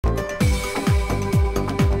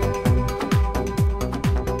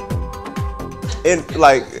and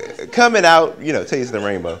like coming out, you know, taste the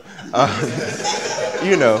rainbow.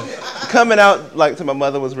 You know, coming out like to my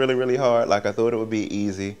mother was really, really hard. Like I thought it would be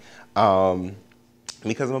easy.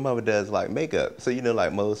 Because my mother does like makeup. So, you know,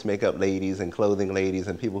 like most makeup ladies and clothing ladies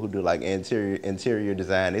and people who do like interior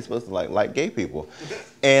design, they're supposed to like gay people.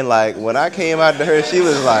 And like when I came out to her, she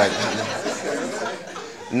was like,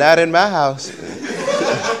 not in my house.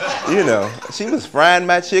 You know, she was frying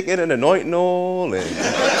my chicken and anointing oil and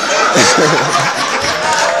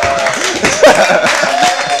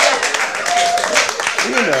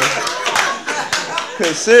you know.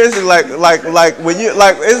 Cause seriously, like when you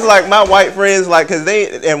like, it's like my white friends, like, cause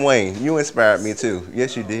they, and Wayne, you inspired me too.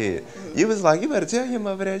 Yes, you did. You was like, you better tell your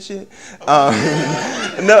mother that shit.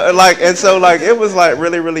 No, like, and so like it was like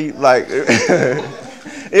really, really like.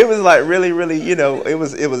 It was like really, really, you know, it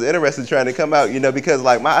was interesting trying to come out, you know, because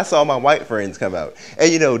like I saw my white friends come out,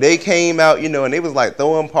 and you know they came out, you know, and they was like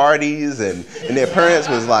throwing parties, and their parents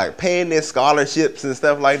was like paying their scholarships and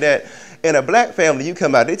stuff like that. In a black family, you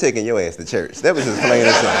come out, they taking your ass to church. That was just plain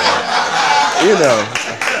and simple, you know.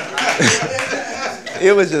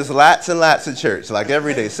 It was just lots and lots of church, like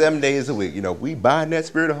every day, 7 days a week. You know, we bind that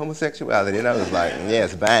spirit of homosexuality, and I was like,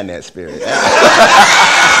 yes, bind that spirit.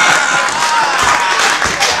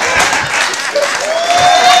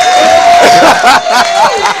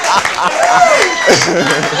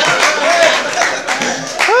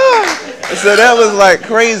 So that was like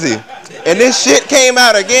crazy. And this shit came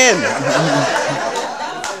out again.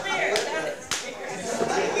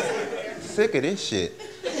 Sick of this shit.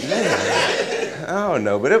 Man. I don't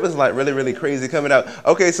know, but it was like really, really crazy coming out.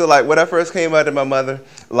 Okay, so like when I first came out to my mother,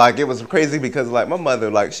 like it was crazy because like my mother,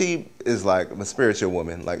 like she is like a spiritual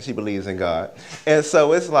woman, like she believes in God. And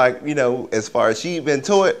so it's like, you know, as far as she been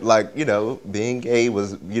taught, like, you know, being gay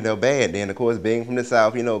was, you know, bad. Then of course, being from the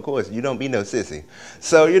South, you know, of course, you don't be no sissy.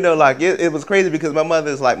 So, you know, like it was crazy because my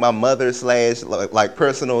mother is like my mother slash like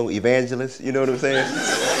personal evangelist, you know what I'm saying?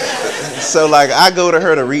 So like I go to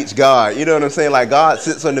her to reach God, you know what I'm saying? Like God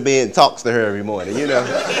sits on the bed and talks to her every morning, you know?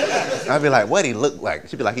 I'd be like, what he look like?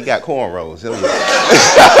 She'd be like, he got cornrows.